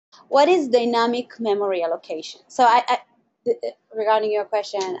what is dynamic memory allocation? So regarding your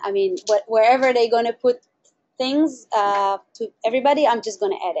question, I mean, wherever they're going to put things to everybody, I'm just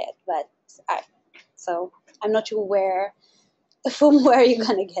going to edit. But so I'm not sure from where you're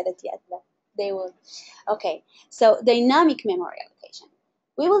going to get it yet, but they will. Okay, so dynamic memory allocation.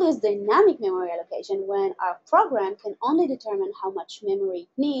 We will use dynamic memory allocation when our program can only determine how much memory it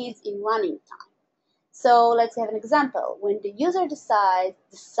needs in running time. So let's have an example. When the user decides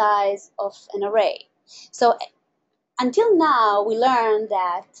the size of an array. So until now, we learned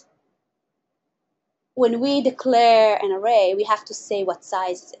that when we declare an array, we have to say what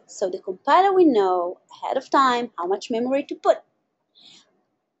size is it. So the compiler will know ahead of time how much memory to put.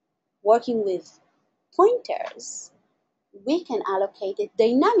 Working with pointers, we can allocate it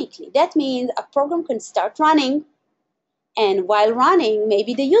dynamically. That means a program can start running, and while running,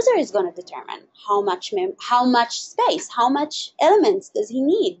 maybe the user is going to determine how much space, how much elements does he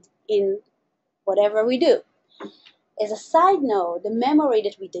need in whatever we do. As a side note, the memory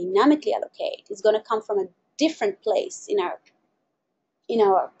that we dynamically allocate is going to come from a different place in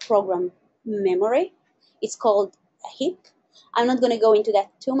our program memory. It's called a heap. I'm not going to go into that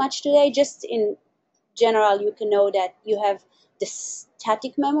too much today. Just in general, you can know that you have the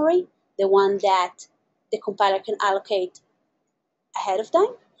static memory, the one that the compiler can allocate ahead of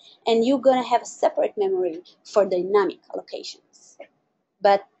time, and you're going to have a separate memory for dynamic allocations.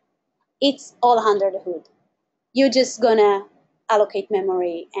 But it's all under the hood. You're just going to allocate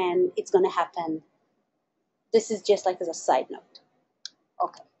memory, and it's going to happen. This is just like as a side note.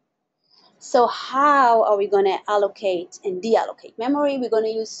 Okay. So how are we going to allocate and deallocate memory? We're going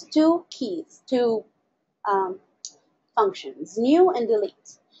to use two functions, new and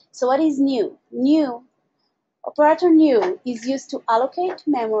delete. So what is new? Operator new is used to allocate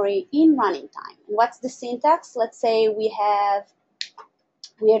memory in running time. And what's the syntax? Let's say we are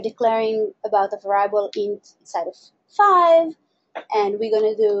declaring about a variable int inside of 5, and we're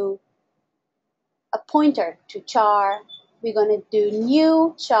going to do a pointer to char. We're going to do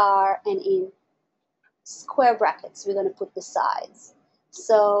new char, and in square brackets, we're going to put the size.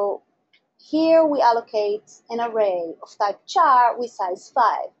 So here we allocate an array of type char with size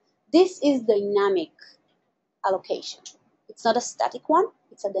 5. This is dynamic allocation. It's not a static one,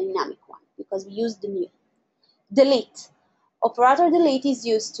 it's a dynamic one because we use the new. Delete. Operator delete is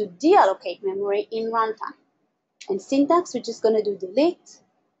used to deallocate memory in runtime. And syntax, we're just going to do delete,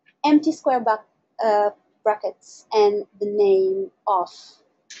 empty square brackets, and the name of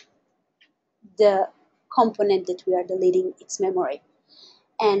the component that we are deleting its memory.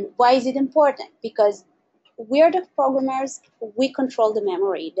 And why is it important? Because we're the programmers, we control the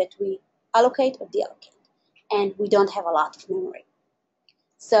memory that we allocate or deallocate, and we don't have a lot of memory.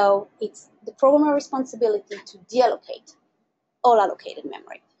 So it's the programmer responsibility to deallocate all allocated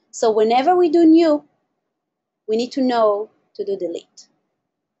memory. So whenever we do new, we need to know to do delete.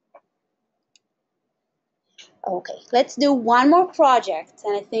 Okay, let's do one more project,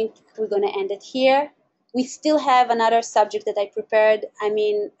 and I think we're going to end it here. We still have another subject that I prepared. I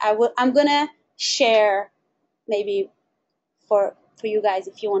mean, I'm going to share maybe for you guys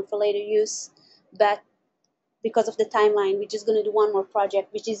if you want for later use, but because of the timeline, we're just going to do one more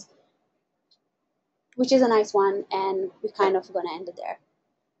project, which is a nice one, and we're kind of going to end it there.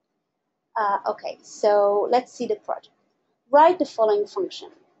 Okay, so let's see the project. Write the following function.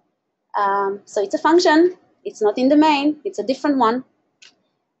 So it's a function. It's not in the main. It's a different one.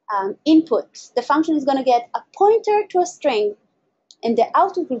 Input. The function is going to get a pointer to a string, and the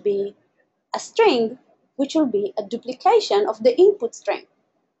output will be a string, which will be a duplication of the input string.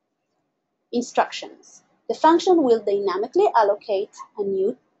 Instructions. The function will dynamically allocate a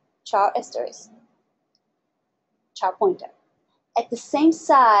new char asterisk, char pointer, at the same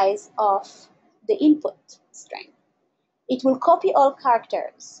size of the input string. It will copy all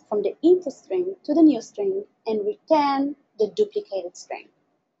characters from the input string to the new string and return the duplicated string.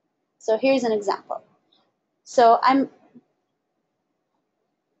 So here's an example. So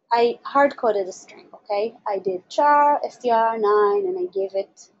I hard-coded a string, okay? I did char str9 and I gave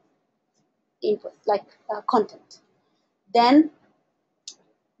it input, like content. Then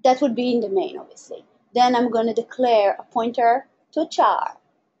that would be in the main, obviously. Then I'm going to declare a pointer to a char.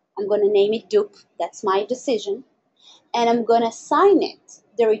 I'm going to name it Dupe. That's my decision. And I'm going to assign it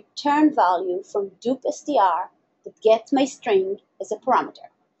the return value from Dupe str that gets my string as a parameter.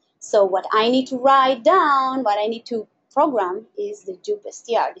 So what I need to write down, what I need to program is the Dupe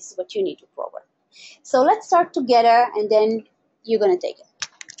str. This is what you need to program. So let's start together, and then you're going to take it.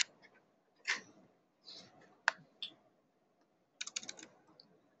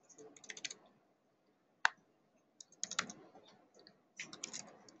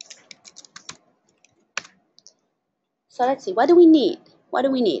 So let's see, what do we need? What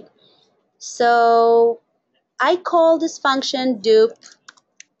do we need? So I call this function dupe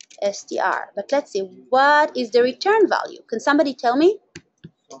str, but let's see, what is the return value? Can somebody tell me?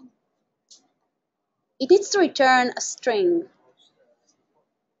 It needs to return a string,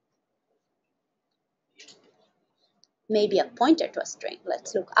 maybe a pointer to a string.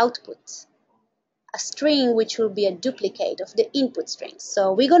 Let's look output. A string which will be a duplicate of the input string.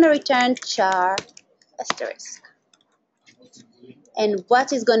 So we're going to return char asterisk. And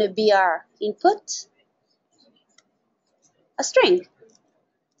what is going to be our input? A string.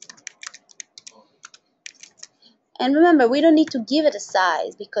 And remember, we don't need to give it a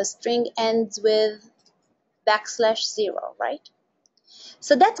size because string ends with \0, right?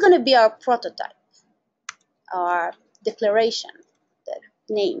 So that's going to be our prototype, our declaration, the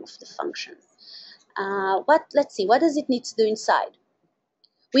name of the function. Let's see, what does it need to do inside?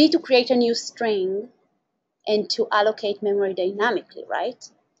 We need to create a new string and to allocate memory dynamically, right?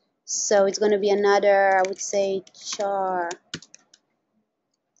 So it's going to be another, I would say, char.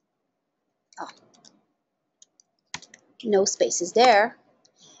 Oh, no spaces there.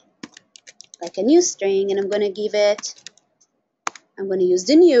 Like a new string, and I'm going to give it, I'm going to use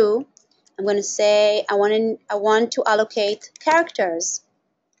the new. I'm going to say I want to allocate characters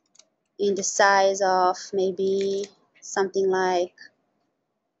in the size of maybe something like,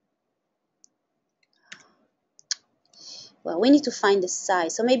 well, we need to find the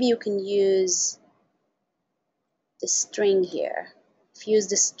size. So maybe you can use the string here. If you use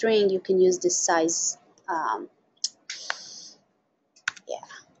the string, you can use this size. Yeah.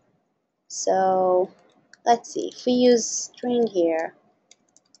 So let's see. If we use string here,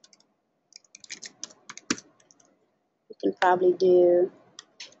 we can probably do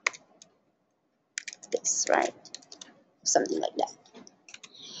this, right? Something like that.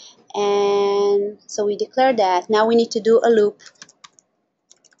 And so we declare that. Now we need to do a loop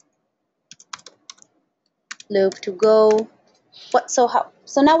to go. So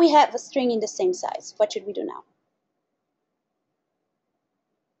now we have a string in the same size. What should we do now?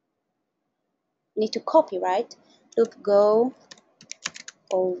 We need to copy, right? Loop go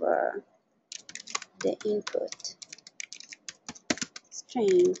over the input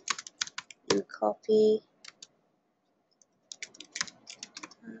string and copy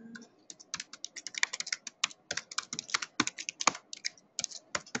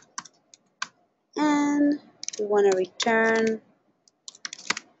and we want to return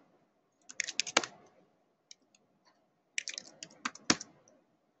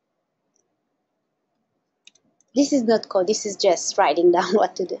this is not code, this is just writing down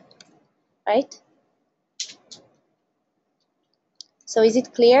what to do, right? So is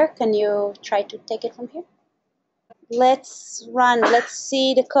it clear? Can you try to take it from here? Let's run, let's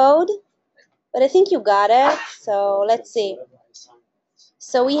see the code, but I think you got it. So let's see.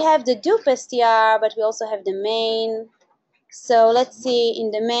 So we have the dupe str, but we also have the main. So let's see,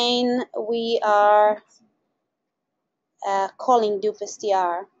 in the main we are calling dupe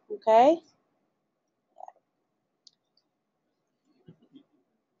str, okay?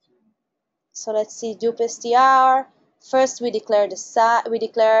 So let's see, dupe str. First we declare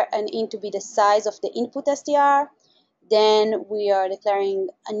an int to be the size of the input str. Then we are declaring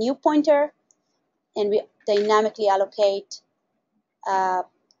a new pointer, and we dynamically allocate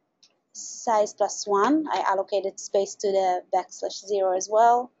size +1. I allocated space to the \0 as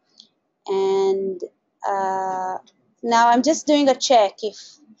well. And now I'm just doing a check.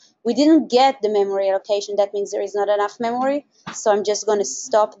 If we didn't get the memory allocation, that means there is not enough memory. So I'm just going to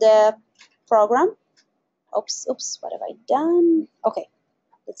stop the program. Oops, what have I done? Okay,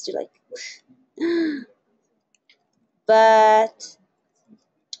 let's do like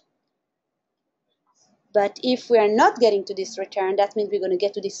but if we are not getting to this return, that means we're going to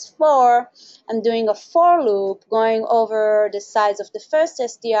get to this for. I'm doing a for loop going over the size of the first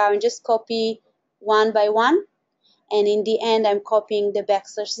str and just copy one by one. And in the end, I'm copying the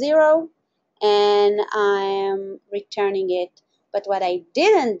 \0 and I'm returning it. But what I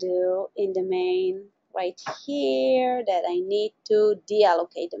didn't do in the main right here, that I need to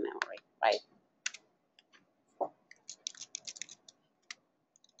deallocate the memory, right?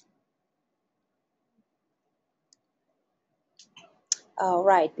 Oh,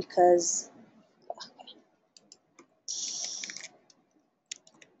 right, because okay.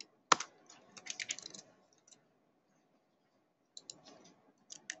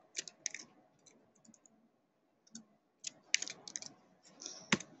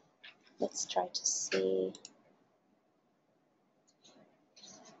 Let's try to see.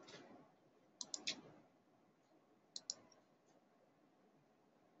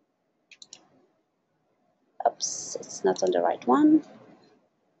 oops, it's not on the right one.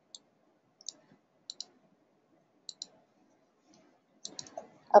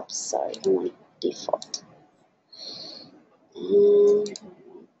 Oops, sorry, I want default. And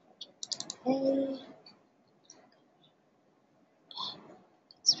okay.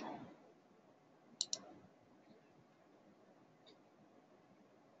 That's right.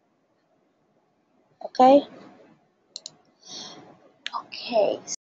 Okay. Okay.